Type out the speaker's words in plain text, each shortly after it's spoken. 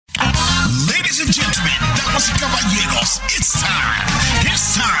Damas y caballeros, it's time.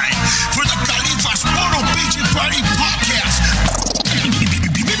 It's time for the Califas Puro Pichi Party Podcast.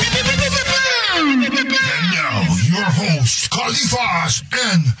 And now, your hosts, Califas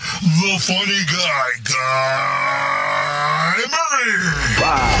and the funny guy, Guy Murray. 5,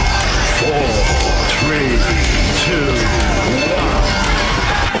 4, 3, 2, 1.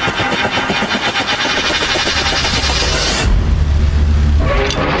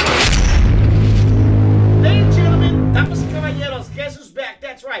 Ladies and gentlemen, damas y caballeros, guess who's back?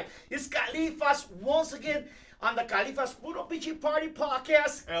 That's right. It's Califas once again on the Califas Puro Pichi Party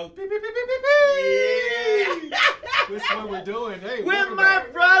Podcast. Yeah. This is what we're doing. Hey, With welcome my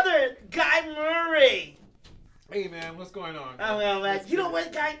back. brother, Guy Murray. Hey, man, what's going on? Oh, well, man. You know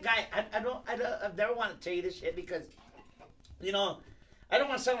what, Guy, I never want to tell you this shit because, you know, I don't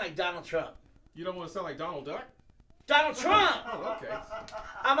want to sound like Donald Trump. You don't want to sound like Donald Duck? Donald Trump! Oh, okay.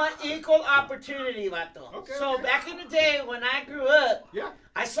 I'm an equal opportunity, vato. Okay, So okay. back in the day when I grew up, Yeah.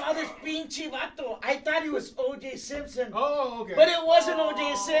 I saw this pinche vato. I thought he was O.J. Simpson. Oh, okay. But it wasn't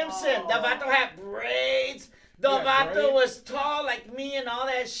O.J. Simpson. The vato had braids. The Yeah, vato braids. was tall like me and all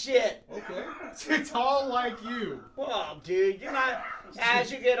that shit. Okay. It's all like you. Well, dude, you know, as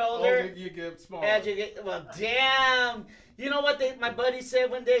you get Oh, older, you get smaller. as you get, well, damn. You know what my buddy said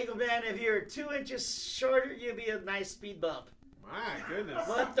one day? He goes, man, if you're 2 inches shorter, you'd be a nice speed bump. My goodness.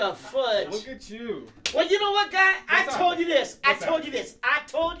 What the fudge? Look at you. Well, you know what, guy? I What's told up? you this. I What's told up? you this. I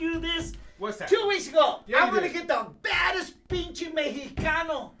told you this What's that? 2 weeks ago. Yeah, I'm you going to did. get the baddest pinche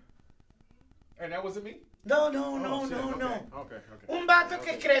Mexicano. And that wasn't me? No. Oh, shit. Okay. Un vato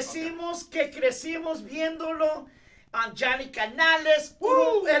que crecimos viéndolo a Johnny Canales.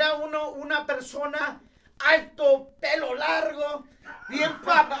 Era una persona alto, pelo largo, bien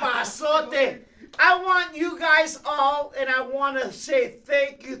papazote. I want you guys all, and I want to say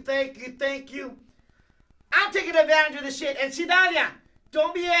thank you. I'm taking advantage of this shit. And Sidalia,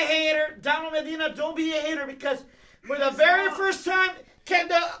 don't be a hater. Donald Medina, don't be a hater because for the very first time, can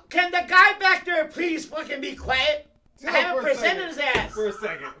the guy back there please fucking be quiet? I haven't presented his ass. For a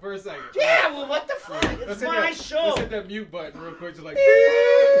second. Yeah, well, what the fuck? It's my show. Let's hit that mute button real quick. Just like.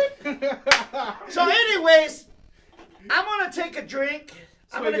 So, anyways, I'm gonna take a drink.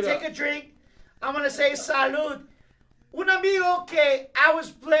 I'm Swig gonna it take up. a drink. I'm gonna say salud. Un amigo que I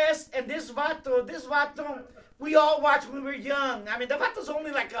was blessed, and this vato, we all watched when we were young. I mean, the vato's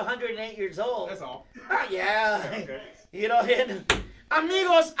only like 108 years old. That's all. Oh, yeah. Okay. You know, and,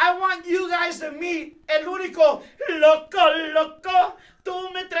 amigos, I want you guys to meet el único loco.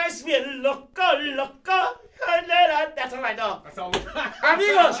 Tú me traes bien loco. That's all I know. That's all.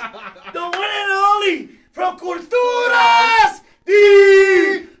 Amigos, the one and only from Culturas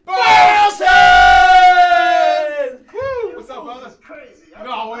de Boston! Woo! What's up, brother? This is crazy.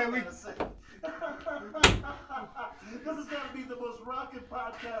 No, wait, we- This is gonna be the most rocking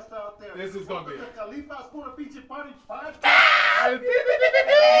podcast out there. This is gonna be the it. Califas Puro Pichi Party podcast.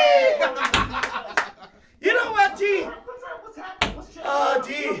 You know what, D? What's happening? What's changing? Oh,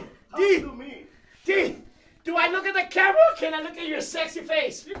 D. How do you me? D, do I look at the camera or can I look at your sexy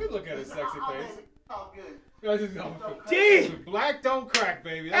face? You can look at his sexy face. Oh, good. D! Black don't crack,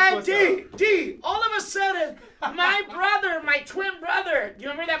 baby. That's And what's up. D, all of a sudden, my brother, my twin brother, you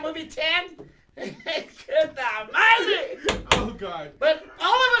remember that movie 10? Puta madre! Oh, God. But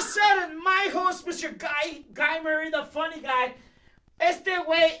all of a sudden, my host, Mr. Guy Murray, the funny guy, este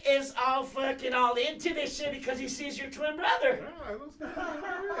way is all fucking all into this shit because he sees your twin brother. Yeah, it looks good.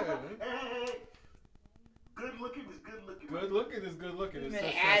 Hey. Good looking is good looking. Good looking is good looking. It's such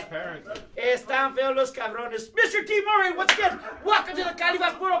Man. transparency. Están feos los cabrones. Mr. T. Murray, once again, welcome to the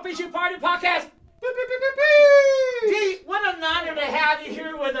Califas Puro Pichi Party Podcast. D, what an honor to have you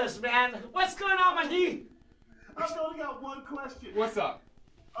here with us, man. What's going on, my D? I've only got one question. What's up?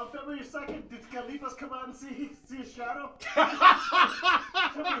 On February 2nd, did Califas come out and see a shadow?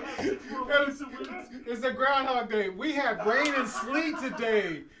 Have we had 6 more weeks of winter? It's a Groundhog Day. We had rain and sleet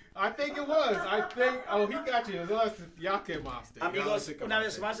today. I think it was. Oh, he got you. Ya quemaste. Amigos, una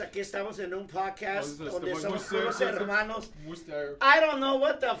vez más, aquí estamos en un podcast Oh, donde this is somos the- puros hermanos. Worcester. I don't know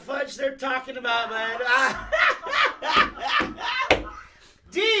what the fudge they're talking about, man.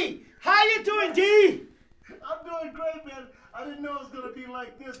 D, how you doing, D? I'm doing great, man. I didn't know it was going to be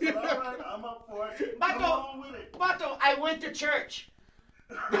like this, but all right, I'm up for it. Come Vato, on with it. Vato, I went to church.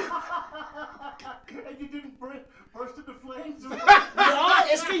 And you didn't burst into flames? Or what? No,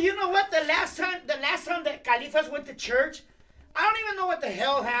 it's que you know what? The last time that Califas went to church, I don't even know what the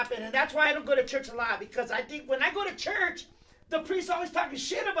hell happened, and that's why I don't go to church a lot, because I think when I go to church, the priest always talking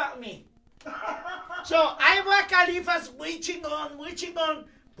shit about me. So I va Califas muy chingón,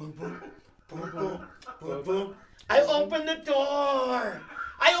 boom, boom, Boom, boom, boom, boom. I open the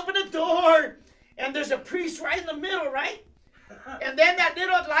door. And there's a priest right in the middle, right? And then that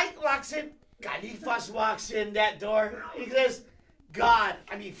little light walks in. Califas walks in that door. He says,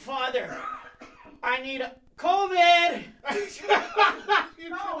 Father, I need COVID.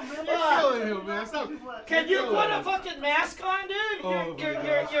 No, man, you're killing him, man. Stop. Can you put a fucking mask on, dude? Oh,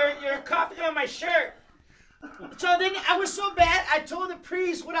 You're coughing on my shirt. So then I was so bad, I told the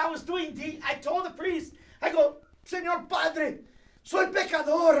priest what I was doing. I told the priest, I go, Señor Padre, soy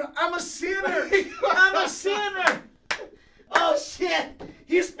pecador. I'm a sinner. Oh, shit.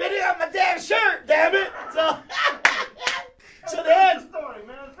 He's spitting on my damn shirt, damn it. So then,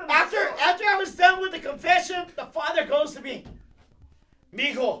 after I was done with the confession, the father goes to me.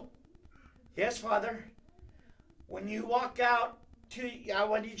 Mijo. Yes, Father. When you walk out,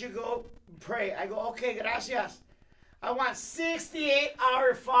 I need you to go pray. I go, okay, gracias. I want 68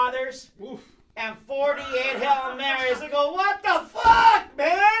 Our Fathers and 48 Hail Marys. I go, what the fuck,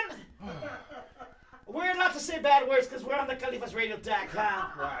 man? We're not to say bad words because we're on the Califas Radio Tag, huh?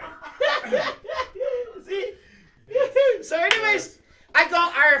 Right. See? So anyways, I go,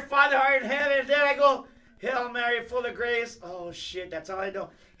 Our Father art in heaven, and then I go, Hail Mary, full of grace. Oh, shit, that's all I know.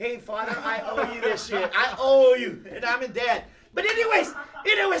 Hey, Father, I owe you this shit. I owe you, and I'm in debt. But anyways,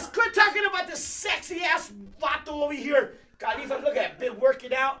 quit talking about this sexy-ass vato over here. Califas, look at, been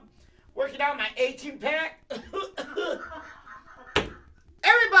working out my 18-pack.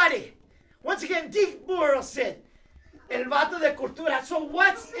 Everybody, once again, Deep Burrow said, El Vato de Cultura. So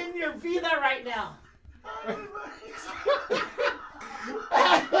what's in your vida right now?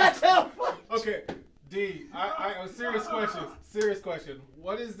 What the fuck? Okay, D, I serious question.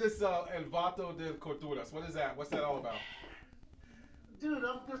 What is this El Vato de Culturas? What is that? What's that all about? Dude,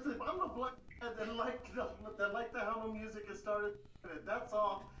 I'm a black guy that like the how the music has started. That's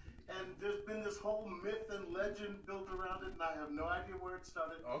all. And there's been this whole myth and legend built around it, and I have no idea where it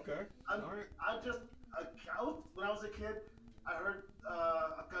started. Okay. All right. When I was a kid, I heard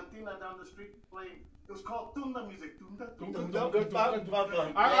a cantina down the street playing. It was called Tunda music. Tunda.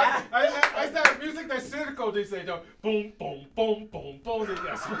 I that music that circo they say, boom, boom, boom, boom, boom.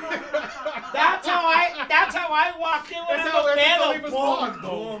 Yes. That's how I walk in when I'm a pedo.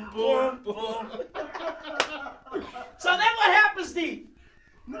 Boom, boom, boom. So then what happens, Steve?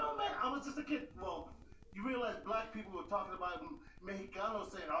 No, man, I was just a kid. Well, you realize black people were talking about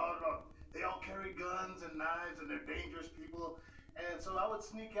Mexicanos saying, oh, no, they all carry guns and knives and they're dangerous people. And so I would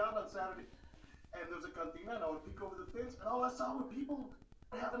sneak out on Saturday, and there was a cantina, and I would peek over the fence, and all I saw were people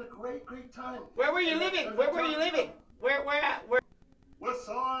having a great, great time. Where were you living? Where were you living? Where at? Where? West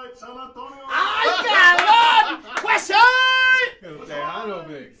Side, San Antonio. ¡Ay, cabrón! West Side! Tejano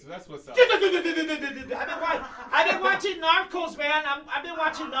mix. That's what's up. I've been watching Narcos, man. I've been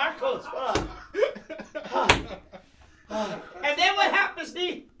watching Narcos. And then what happens,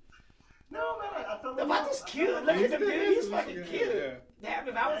 Steve? No, man, I fell The in love. Vato's cute. Look at him, dude. He's fucking Yeah. cute. Damn,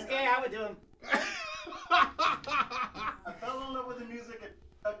 if I was gay, I would do him. I fell in love with the music and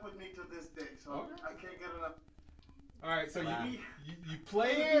stuck with me to this day, so I can't get enough. All right, so Wow. you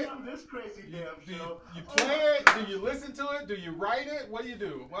play Be it. on this crazy damn Do show. you play it? Do you listen to it? Do you write it? What do you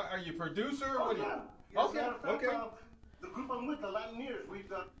do? What are you a producer? Oh, What do you? yeah. As a matter of fact, Okay. The group I'm with, the Latineers, we've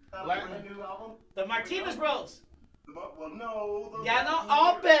done a Latin- brand new album. The Martinez Bros. Well, no. The Ya no.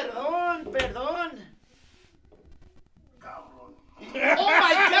 Latineers. Oh, perdón. Cabrón. Oh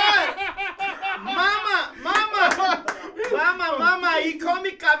my God! Mama, he called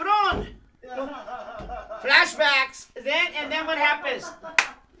me cabrón. Flashbacks. Then what happens? No,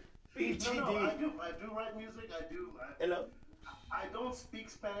 BTD. I do write music. Hello. I don't speak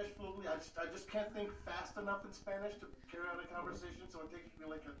Spanish fluently. I just can't think fast enough in Spanish to carry on a conversation. So it takes me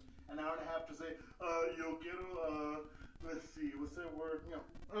like an hour and a half to say, yo quiero, let's see, what's that word? You know.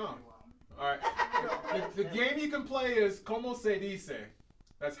 Oh. All right. The game you can play is como se dice.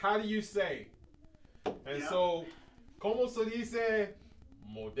 That's how do you say. And Yeah. so, como se dice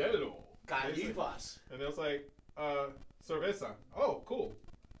modelo. Califas. And it was like, cerveza. Oh, cool.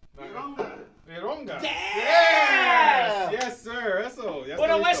 Milonga. Milonga. Yes! Yes, sir. Eso. Ya Por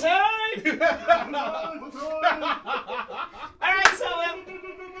está the West listo. Side. All right, so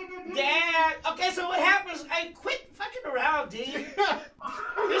Dad. Okay, so what happens? I quit fucking around, D.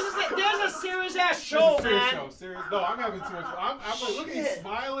 There's a serious ass show, It's a serious man. show. Serious. No, I'm having too much fun. I'm like, look, he's Shit.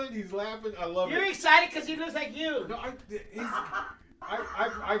 smiling. He's laughing. I love You're it. excited because he looks like you. No,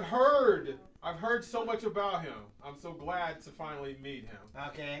 I've heard so much about him. I'm so glad to finally meet him.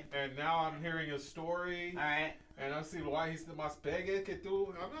 Okay. And now I'm hearing his story. All right. And I see why he's the más pegue que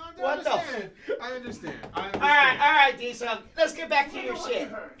tú. I What the understand. I understand. All right, D. So let's get back to your shit.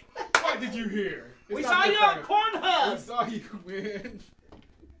 Well, What did you hear? It's We not saw that you on kind of- Pornhub. We saw you win.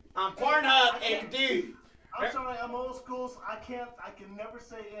 On Pornhub, AD. I'm sorry, I'm old school. So I can never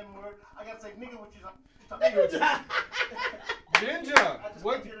say N word. I gotta say nigga, which is Ninja,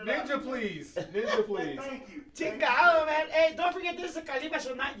 what? Ninja, please. Ninja, please. Thank you. Chingado, man. Hey, don't forget this is a Califa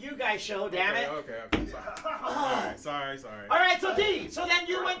show, not you guys show, damn it. Okay. Sorry. All right, so D. So then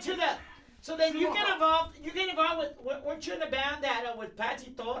you went to the. So then you get involved. You get involved with. Weren't you in the band that with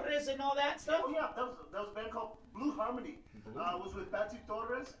Patsy Torres and all that stuff? Oh yeah, that was a band called Blue Harmony. I was with Patsy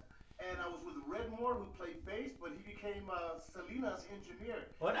Torres, and I was with Redmore, who played bass, but he became Selena's engineer.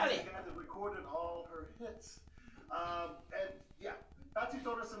 Órale. He's the guy that recorded all her hits. And yeah, Patsy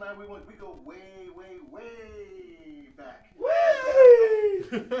Torres and I, we go way, way, way back. Woo!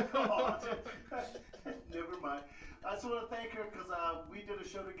 Oh, never mind. I just want to thank her because we did a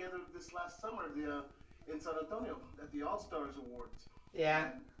show together this last summer in San Antonio at the All Stars Awards. Yeah.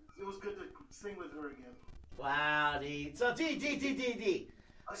 And it was good to sing with her again. Wow, D. So D.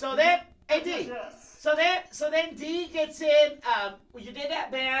 So then, hey D. Yes. So then D gets in. You did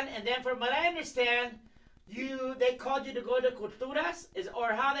that band, and then from what I understand, they called you to go to Culturas,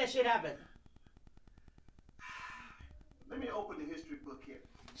 or how that shit happened? Let me open the history book here.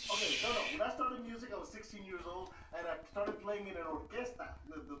 Okay, no. When I started music, I was 16 years old, and I started playing in an orquesta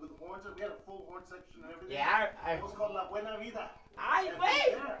with the horns. We had a full horn section and everything. Yeah, It was called La Buena Vida. Ay, And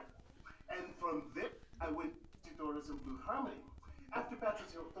güey. from there- And from there, I went to Torres and Blue Harmony. After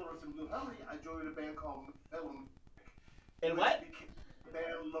Patrick Torres and Blue Harmony, I joined a band called Melon. And what? Became the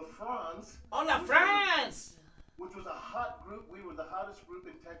band La France. Oh, La France. Which was a hot group. We were the hottest group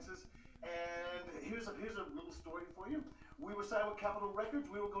in Texas. And here's a little story for you. We were signed with Capitol Records.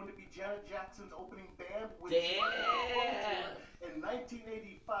 We were going to be Janet Jackson's opening band. Damn. In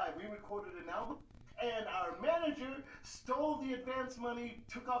 1985, we recorded an album. And our manager stole the advance money,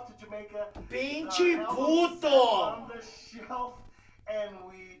 took off to Jamaica. Pinche Our album puto. sat on the shelf, and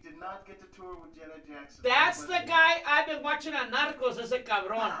we did not get to tour with Janet Jackson. That's the guy I've been watching on Narcos, ese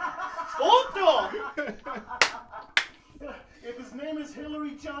cabrón. Puto. If his name is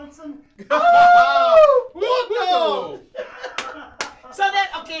Hillary Johnson, Puto. So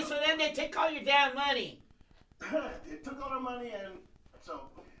then they take all your damn money. they took all our money, and so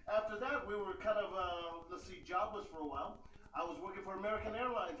after that, we were kind of, jobless for a while. I was working for American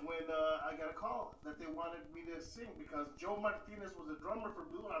Airlines when I got a call that they wanted me to sing because Joe Martinez was a drummer for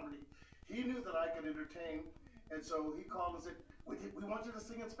Blue Harmony. He knew that I could entertain, and so he called and said, we want you to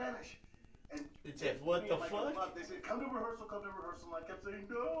sing in Spanish. And He said, what the fuck? They said, come to rehearsal. And I kept saying,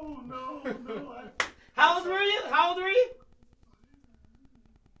 no. How old were you?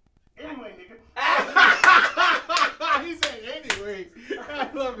 Anyway, nigga. He said, anyway. I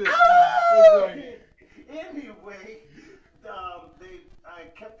love it. Anyway, I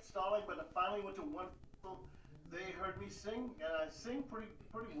kept stalling, but I finally went to one. They heard me sing, and I sing pretty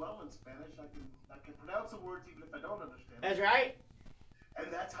well in Spanish. I can pronounce the words even if I don't understand. That's right. And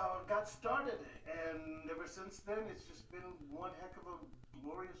that's how it got started. And ever since then, it's just been one heck of a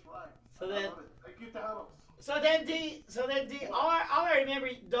glorious ride. So I then- love it. Thank you, Tejanos. So then D, all I remember,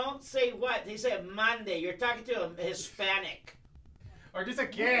 don't say what. They say Monday. You're talking to a Hispanic. Or just a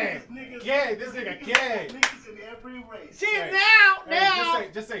gay. Niggas- Gay. This nigga gay. Niggas in every race. See, Hey, now.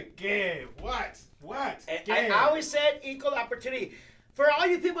 Just say gay. What? I always said equal opportunity. For all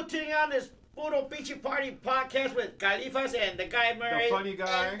you people tuning on this Puro Pichi Party podcast with Califas and the guy Murray. The funny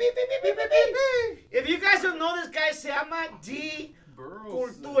guy. and beep, beep, beep, beep, beep, beep. If you guys don't know this guy, se llama D.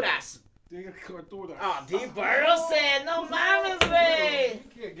 Culturas. Culturas. Oh, D. Burleson. No mames, güey.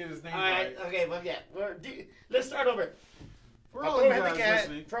 You can't get his name All right, right. okay, well, yeah. Let's start over. For all you guys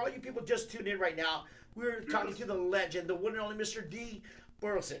listening. For all you people just tuned in right now, we're talking to the legend, the one and only Mr. D.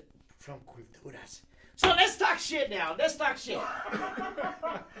 Burleson from Culturas. So let's talk shit now.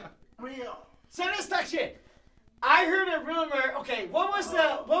 Real. So let's talk shit. I heard a rumor. Okay, what was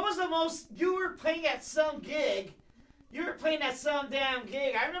the most? You were playing at some gig. You were playing at some damn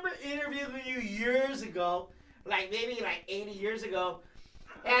gig. I remember interviewing you years ago, maybe 80 years ago.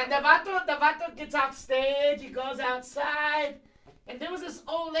 And the vato gets off stage. He goes outside, and there was this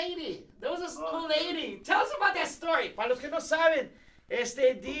old lady. Tell us about that story. Para los que no saben,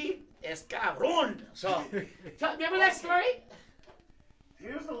 D es cabrón. So, remember that story?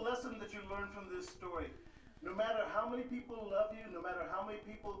 Here's the lesson that you learn from this story. No matter how many people love you, no matter how many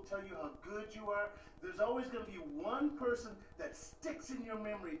people tell you how good you are, there's always going to be one person that sticks in your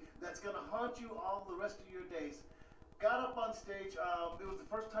memory that's going to haunt you all the rest of your days. Got up on stage. It was the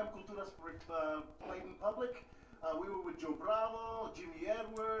first time Culturas played in public. We were with Joe Bravo, Jimmy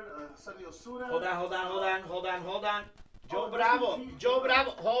Edward, Sonny Osuna. Hold on. Joe Oh, Bravo. Pete. Joe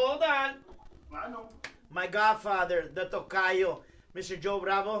Bravo. Hold on. I know. My godfather, the tocayo, Mr. Joe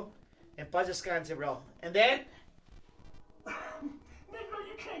Bravo. En paz descanse, bro. And then, Nigga,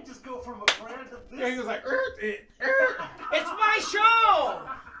 you can't just go from a friend to this. Yeah, he was like, it. it's my show.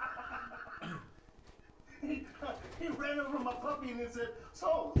 He ran over my puppy and he said,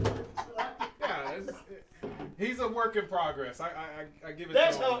 so. Yeah, he's a work in progress. I give it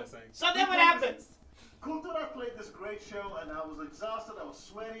There's to him. hope. So then what happens? Cultura played this great show, and I was exhausted. I was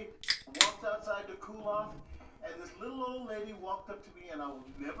sweaty. I walked outside to cool off, and this little old lady walked up to me, and I will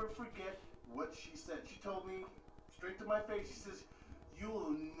never forget what she said. She told me straight to my face. She says,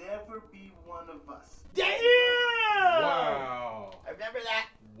 "You'll never be one of us." Damn! Wow. I remember that.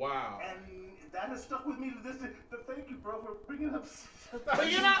 Wow. And that has stuck with me to this day. But thank you, bro, for bringing up. But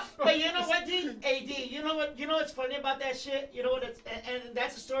you know what, D? Hey, D, you know what's funny about that shit? You know what it's, and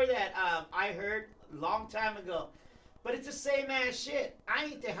that's a story that I heard a long time ago. But it's the same ass shit. I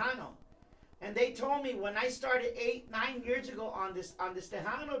ain't Tejano. And they told me when I started 8-9 years ago on this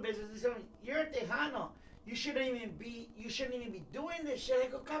Tejano business, they told me, you're a Tejano. You shouldn't even be doing this shit. I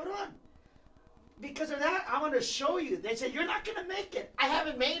go, cabron. Because of that, I'm gonna show you. They said, you're not gonna make it. I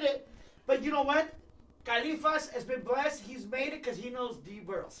haven't made it. But you know what? Califas has been blessed. He's made it because he knows D.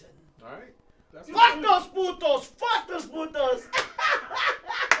 Burleson. All right. That's Fuck those putos! Fuck those putos!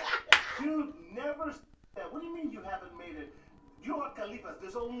 Dude, never. What do you mean you haven't made it? You are Califas.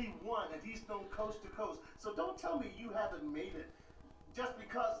 There's only one, and he's known coast to coast. So don't tell me you haven't made it. Just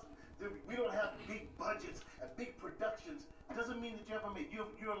because we don't have big budgets and big productions doesn't mean that you haven't made it.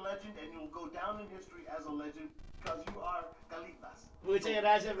 You're a legend, and you'll go down in history as a legend because you are Califas. Muchas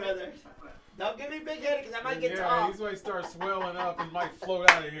gracias, brother. Don't give me big headed because I might get Yeah, tall. he's going to start swelling up and might float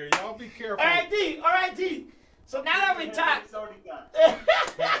out of here. Y'all be careful. All right, D. So now that we talk, It's already done.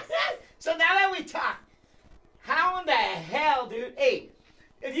 so now that we talk, how in the hell, dude? Hey,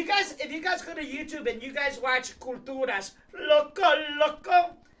 if you guys go to YouTube and you guys watch Culturas,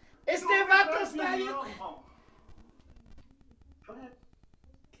 loco, este vato está bien. Go ahead.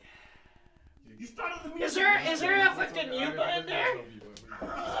 You started the music. Is there a fucking mute button there?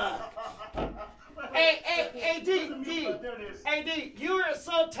 Hey, D. There it is. Hey, D, you were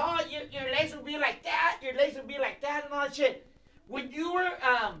so tall, your legs would be like that, and all that shit. When you were,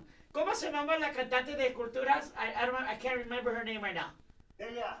 ¿cómo se llama la cantante de Culturas? I can't remember her name right now.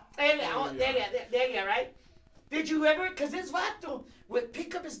 Delia, right? Did you ever, because this vato would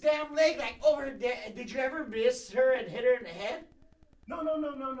pick up his damn leg like over there, did you ever miss her and hit her in the head?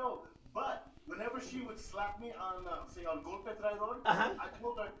 No. But whenever she would slap me on, say, on Golpe Traidor, Uh-huh. I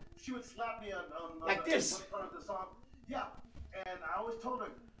told her she would slap me on Like this. one part of the song. Yeah, and I always told her,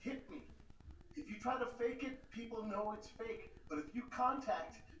 hit me. If you try to fake it, people know it's fake. But if you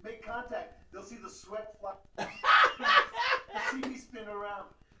make contact, they'll see the sweat fly. They'll see me spin around.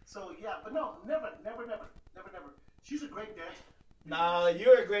 So yeah, but no, never. She's a great dancer. No,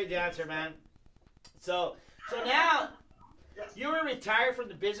 you're a great dancer, man. So now, Yes. you were retired from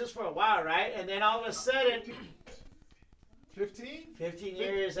the business for a while, right? And then all of a sudden, 15? 15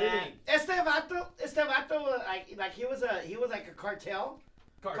 years. 15. Este vato, like he was like a cartel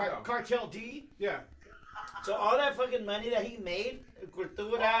D. Yeah. So all that fucking money that he made,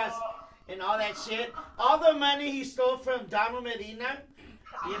 Culturas, and all that shit, all the money he stole from Donald Medina,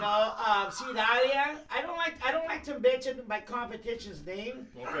 Cidalia. I don't like to mention my competition's name,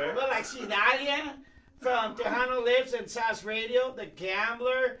 Okay. but like Cidalia from Tejano Lips and SAS Radio, The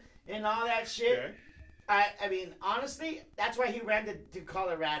Gambler, and all that shit. Okay. I mean, honestly, that's why he ran to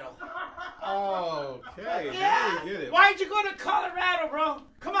Colorado. Okay. Yeah. Now you get it. Why'd you go to Colorado, bro?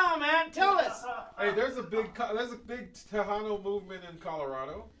 Come on, man. Tell us. Hey, there's a big Tejano movement in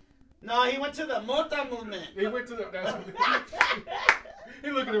Colorado. No, he went to the Mota movement. He went to the.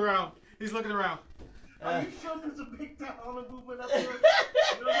 He's looking around. He's looking around. Are you sure there's a big Tejano movement up there?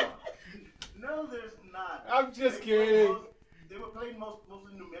 No, there's not. I'm just kidding. They were playing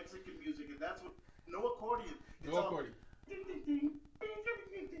mostly New Mexican music, and that's what. No accordion. It's No all accordion. ding, ding, ding, ding,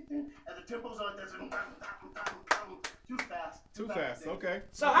 ding, ding, ding, and the tempos are like this. Too fast. Too fast. Okay.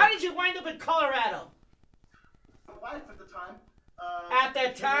 So how did you wind up in Colorado? My wife at the time. At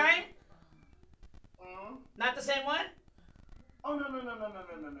that time? Mhm. Not the same one? Oh no.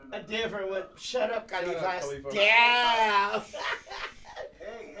 A different one. Shut up, Shut up, Califas. Khalifa. Damn.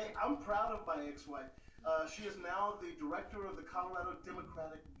 Hey, I'm proud of my ex-wife. She is now the director of the Colorado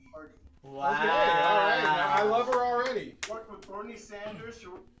Democratic Party. Wow. Okay. All right. Now, I love her already. Worked with Bernie Sanders. She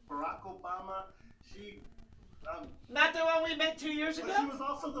worked with Barack Obama. She, Not the one we met 2 years but she ago? was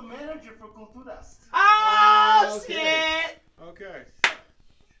also the manager for Culturas. Oh, Okay. shit. Okay.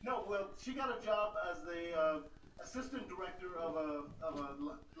 No, well, she got a job as the assistant director of a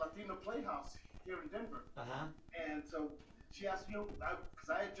Latino playhouse here in Denver. And so she asked me, because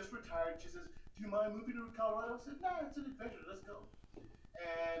I had just retired, she says, "Do you mind moving to Colorado?" I said, "No, it's an adventure. Let's go."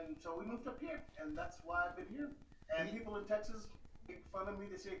 And so we moved up here, and that's why I've been here. And people in Texas make fun of me.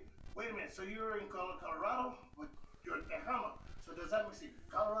 They say, "Wait a minute, so you're in Colorado, but you're a Tejano. So does that make you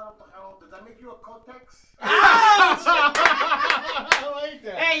Colorado Tejano? Does that make you a Cotex?" I like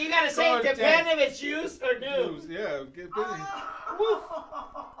that. Hey, you gotta say Cortex. depend if it's used or new. Yeah, get busy.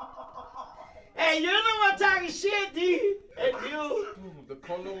 Hey, you're the one talking shit, D. And you. Ooh, the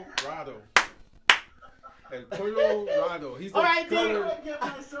Colorado. El Colorado. He's the All right, dude. I colored, get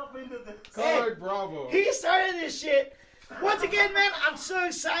myself into this. colored Bravo. He started this shit. Once again, man, I'm so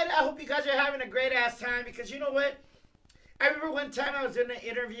excited. I hope you guys are having a great ass time because you know what? I remember one time I was doing an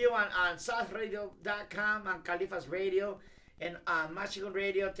interview on SouthRadio.com, on Califas Radio, and on Machigon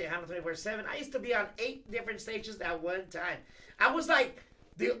Radio, Tejano 24/7. I used to be on 8 different stations at one time. I was like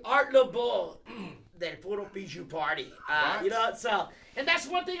the Art LeBeau del Puro Pichu Party. You know, so, and that's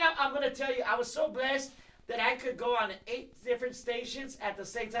one thing I'm going to tell you. I was so blessed that I could go on 8 different stations at the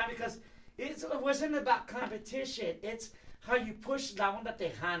same time because it wasn't about competition. It's how you push La Onda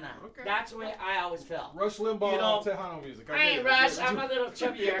Tejana. Okay. That's the way I always felt. Rush Limbaugh, You know, Tejano music. I ain't Rush. I'm a little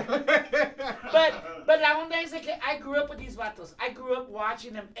chubbier. But La Onda is like, I grew up with these vatos. I grew up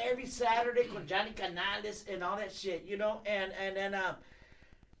watching them every Saturday with Johnny Canales and all that shit, you know? And then,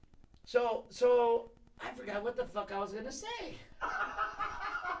 so I forgot what the fuck I was going to say.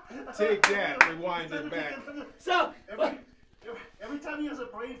 Take that, rewind it back. So, Every time he has a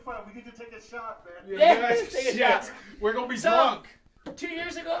brain fart, we need to take a shot, man. Yeah, that's take a shit. shot. We're gonna be So- drunk. 2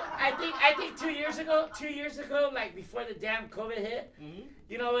 years ago, I think 2 years ago, like before the damn COVID hit,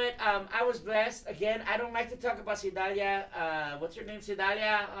 you know what? I was blessed. Again, I don't like to talk about Sedalia. What's her name?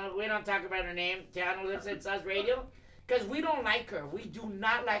 Sedalia. We don't talk about her name. Tejano lives in South Radio. Because we don't like her. We do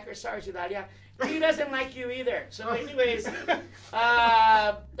not like her. Sorry, Sedalia. He doesn't like you either. So anyways,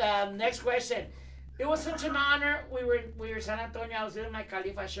 next question. It was such an honor. We were in San Antonio. I was doing my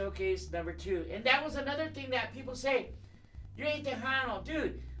Califa Showcase #2. And that was another thing that people say. You ain't Tejano.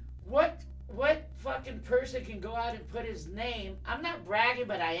 Dude, what fucking person can go out and put his name, I'm not bragging,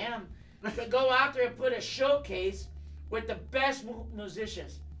 but I am, to go out there and put a showcase with the best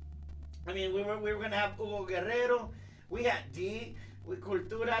musicians. I mean, we were going to have Hugo Guerrero. We had D, with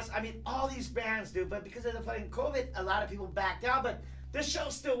Culturas. I mean, all these bands, dude. But because of the fucking COVID, a lot of people backed out. But the show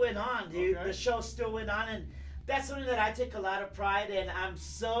still went on, dude. Okay. The show still went on. And that's something that I take a lot of pride in. I'm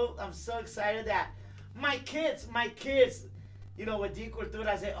so excited that my kids, you know, with D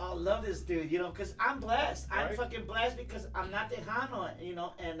Cultura, say, "Oh, love this dude," you know, because I'm blessed. I'm Right. fucking blessed because I'm not Tejano, you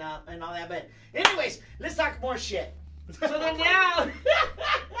know, and all that. But anyways, let's talk more shit. So then now,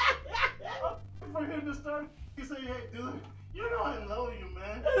 For him to start, you say, "Hey, dude, you know I love you,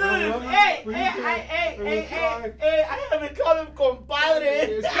 man." hey, I haven't called him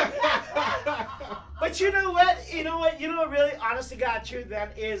compadre. But you know what? You know what really, honest to God, truth,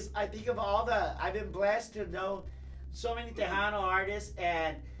 man, is I think of I've been blessed to know so many Tejano artists,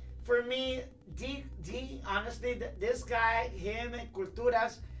 and for me, D, honestly, this guy, him, and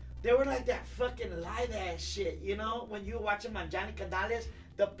Culturas, they were like that fucking live ass shit, you know? When you watch him on Johnny Canales,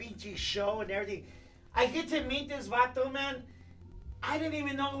 the PG show and everything. I get to meet this vato, man. I didn't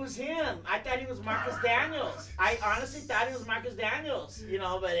even know it was him. I thought he was Marcus Daniels. I honestly thought he was Marcus Daniels, you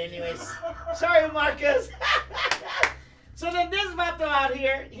know, but anyways. Sorry, Marcus. So then this vato out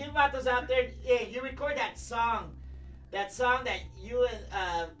here, him vato's out there, hey, you record that song that you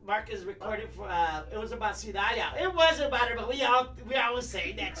and Marcus recorded for, it was about Sedalia. It wasn't about her, but we always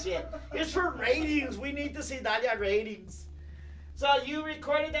say that shit. It's for ratings. We need the Sedalia ratings. So you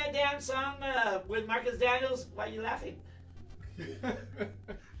recorded that damn song with Marcus Daniels. Why are you laughing? Because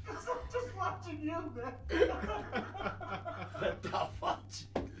I'm just watching you, man. What the fuck?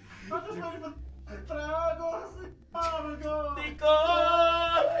 I'm just waiting for tragos y amargos.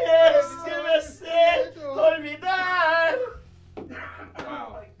 Licores que me sé olvidar.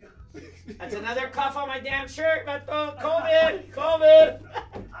 Wow. That's another cuff on my damn shirt, vato. COVID.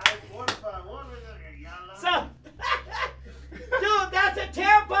 I mortified. What was it? Yalla. So, dude, that's a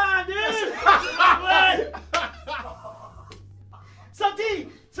tampon, dude.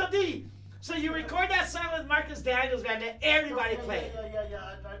 So you record that song with Marcus Daniels, man, that everybody played.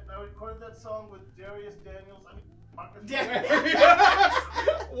 Yeah. I recorded that song with Darius Daniels. I mean, Marcus.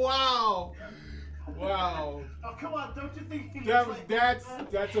 Wow. Oh, come on! Don't you think he That looks was,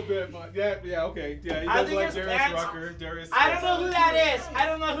 like that's a bit much. Yeah, okay. Yeah, he I does think like it's Darius pants. Rucker. Darius. I don't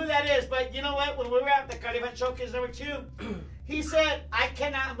know who that is. But you know what? When we were at the Caliban Showcase #2, He said, I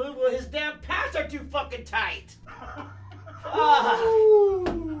cannot move. Well, his damn pants are too fucking tight.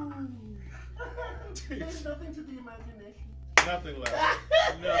 There's nothing to the imagination. Nothing left.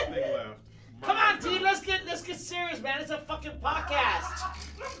 Nothing left. Come on, T. Let's get serious, man. It's a fucking podcast.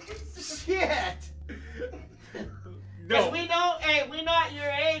 Shit. No. Because we know at your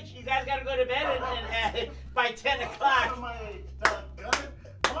age, you guys gotta go to bed and by 10 o'clock. My age, doggone it.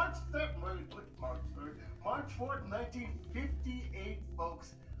 March 4th, 1958,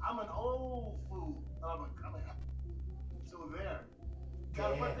 folks. I'm an old fool. So there.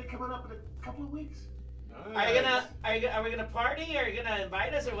 Got a birthday coming up in a couple of weeks. Nice. Are we gonna party? Are you gonna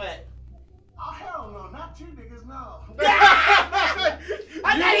invite us or what? Oh, hell no. Not you niggas, no. I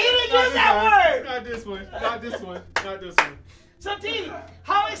thought he didn't use that word. Not this one. Not this one. Not this one. So T,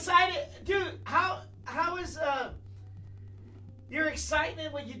 how excited, dude? How is your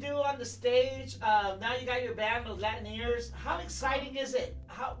excitement what you do on the stage? Now you got your band, those Latineers. How exciting is it?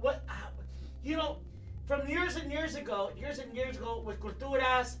 From years and years ago with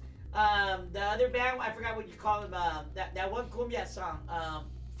Culturas, the other band, I forgot what you call them. That one cumbia song,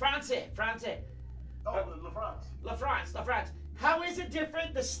 France. Oh, La France. La France. How is it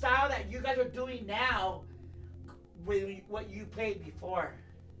different, the style that you guys are doing now with what you played before?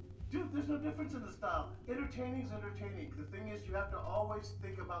 Dude, there's no difference in the style. Entertaining is entertaining. The thing is, you have to always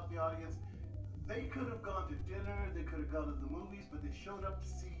think about the audience. They could have gone to dinner, they could have gone to the movies, but they showed up to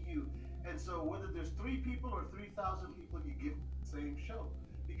see you. And so whether there's 3 people or 3,000 people, you give the same show.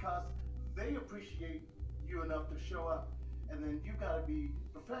 Because they appreciate you enough to show up. And then you gotta be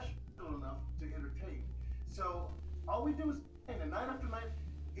professional enough to entertain. So all we do is, and night after night,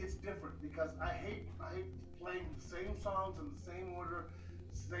 it's different because I hate playing the same songs in the same order,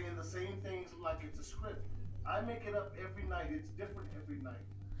 saying the same things like it's a script. I make it up every night. It's different every night.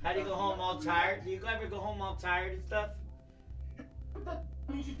 How do you go home all tired? Do you ever go home all tired and stuff? But that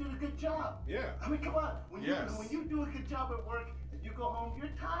means you did a good job. Yeah. I mean, come on. When Yes. you do a good job at work and you go home, you're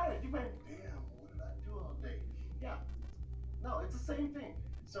tired. You mean, damn, what did I do all day? Yeah. No, it's the same thing.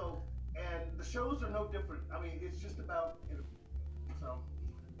 So, and the shows are no different. I mean, it's just about, so,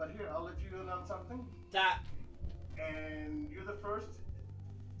 but here, I'll let you in on something. Stop. And you're the first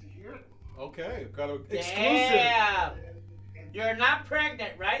to hear it. Okay. Got an exclusive. Damn. And You're not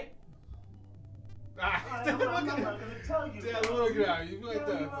pregnant, right? I'm not going to tell you. Yeah, look at you like Yeah, you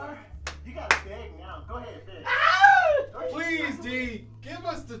that. are. You got to beg now. Go ahead, beg. Please, D, give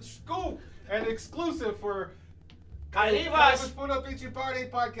us the scoop and exclusive for Califas. Puro Pinche Party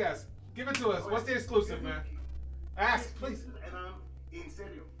podcast. Give it to us. What's the exclusive, man? Ask, please. And I'm in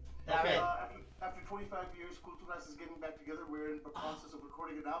serio. Okay. After 25 years, Culturas is getting back together. We're in the process of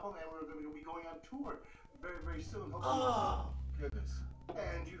recording an album, and we're going to be going on tour very, very soon. Hopefully. Oh. Goodness.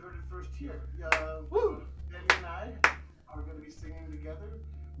 And you heard it first here. Woo. Danny and I are going to be singing together.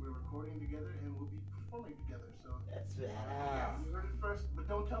 We're recording together, and we'll be performing together. So That's yeah, bad. you heard it first, but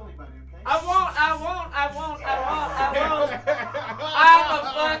don't tell anybody, okay? I won't.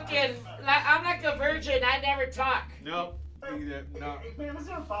 I'm like a virgin. I never talk. No. No. Hey, man, is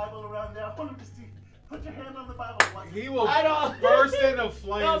there a Bible around there? I wanted to see. Put your hand on the Bible. He will I don't- burst into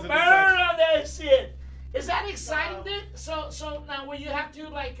flames. No, if he burn touches- on that shit. Is that exciting then? So now will you have to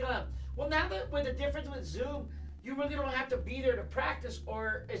well now that with the difference with Zoom, you really don't have to be there to practice,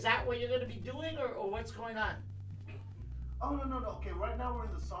 or is that what you're gonna be doing, or what's going on? Oh no. Okay, right now we're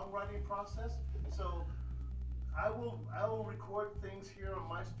in the songwriting process. So I will record things here on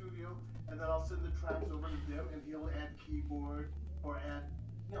my studio, and then I'll send the tracks over to them, and he'll add keyboard or add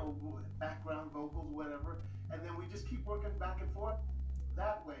background vocals, whatever, and then we just keep working back and forth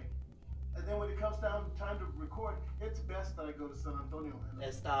that way. And then when it comes down time to record, it's best that I go to San Antonio.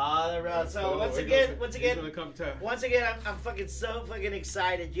 That's the other road. So once He's again, gonna come to. I'm fucking so fucking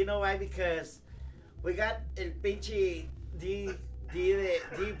excited. You know why? Because we got el pinche D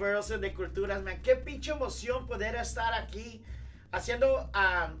Burleson de Culturas, man. Qué pinche emoción poder estar aquí haciendo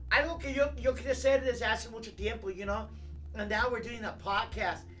algo que yo quería hacer desde hace mucho tiempo, you know? And now we're doing a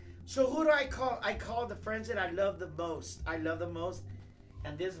podcast. So who do I call? I call the friends that I love the most.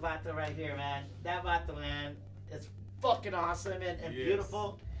 And this vato right here, man. That vato, man, is fucking awesome and Yes.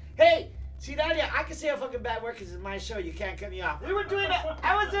 beautiful. Hey, see, Dalia, I can say a fucking bad word because it's my show. You can't cut me off. I was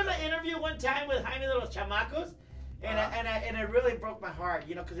doing an interview one time with Jaime de los Chamacos, and it really broke my heart,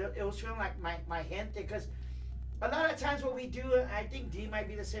 you know, because it was feeling like my gente. Because a lot of times what we do, and I think D might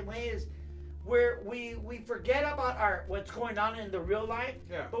be the same way, is where we forget about what's going on in the real life,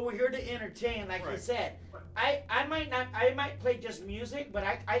 Yeah. but we're here to entertain, like you Right. said. I might play just music, but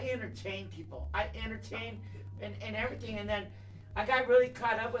I entertain people. I entertain and everything. And then I got really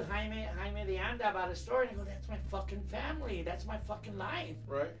caught up with Jaime de Anda about his story, and I go, that's my fucking family. That's my fucking life.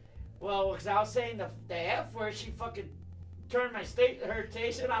 Right. Well, because I was saying the F word, she fucking turned her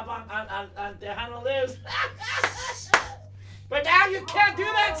station off on Tejano Lives. But now you can't do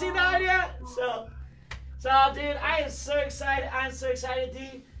that, Sidalia. So, dude, I am so excited. I'm so excited,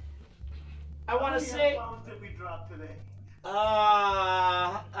 D. I want to say. How many bombs did we drop today?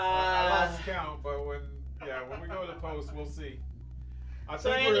 I lost count, but when we go to the post, we'll see. I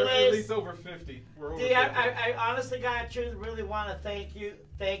think we're at least over 50. We're over 50. I honestly, God, truth, really want to thank you.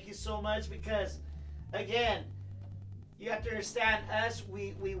 Thank you so much because, again, you have to understand us.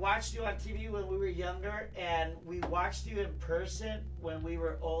 We watched you on TV when we were younger, and we watched you in person when we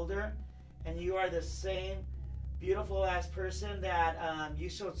were older, and you are the same beautiful ass person that you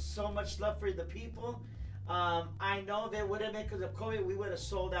showed so much love for the people. I know they would have been, because of COVID, we would have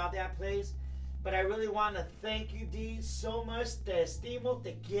sold out that place. But I really want to thank you, D, so much. Te estimo,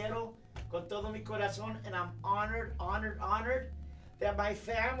 te quiero con todo mi corazón, and I'm honored that my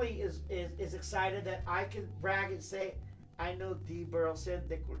family is excited that I can brag and say, I know D. Burleson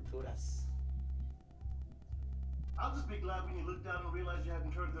de Culturas. I'll just be glad when you look down and realize you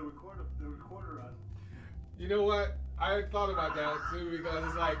hadn't turned the recorder on. You know what? I thought about that too because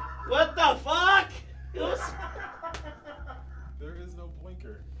it's like, What the fuck? there is no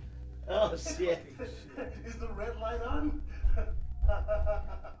blinker. Oh, shit. Is the red light on?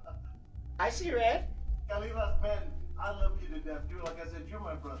 I see red. Califas, man, I love you to death. Dude, like I said, you're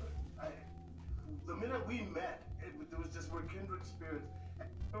my brother. The minute we met, it was just we're kindred spirits.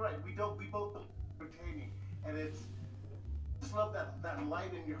 You're right, we both entertaining, and it's just love that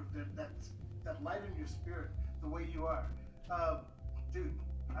light in your that light in your spirit, the way you are, dude.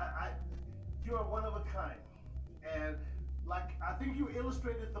 You are one of a kind, and like I think you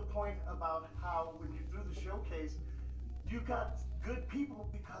illustrated the point about how when you do the showcase, you got good people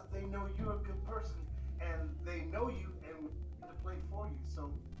because they know you're a good person and they know you and want to play for you.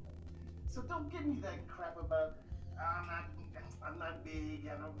 So don't give me that crap about I'm not big.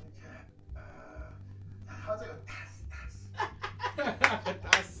 I don't. How's it go?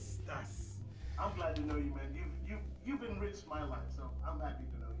 That's. I'm glad to know you, man. You've enriched my life, so I'm happy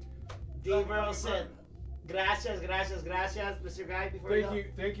to know you. D. Burleson. Gracias, Mr. Guy.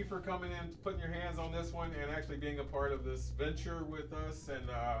 Thank you for coming in, putting your hands on this one, and actually being a part of this venture with us. And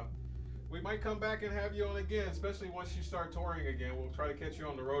we might come back and have you on again, especially once you start touring again. We'll try to catch you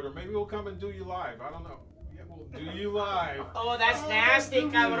on the road, or maybe we'll come and do you live. I don't know. Yeah, we'll do you live. Oh, that's nasty,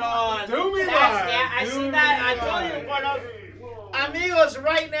 cabrón. Do me live. I see that. I told you, bueno. Amigos,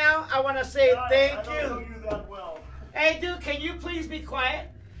 right now, I want to say thank I don't know you that well. Hey, dude, can you please be quiet?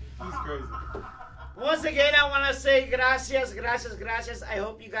 He's crazy. Once again, I want to say gracias. I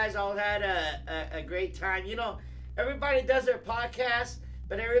hope you guys all had a great time. You know, everybody does their podcast,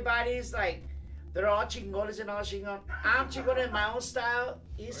 but everybody's like, they're all chingones and all chingon. I'm chingon in my own style.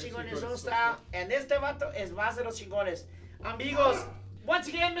 He's chingon in his own style. And este vato es más de los chingones. Amigos, once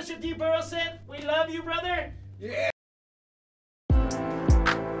again, Mr. D. Burleson, we love you, brother. Yeah.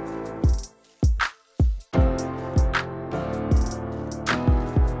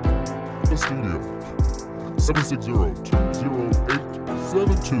 Studio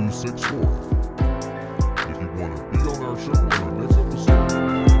 760-208-7264. If you want to be on our show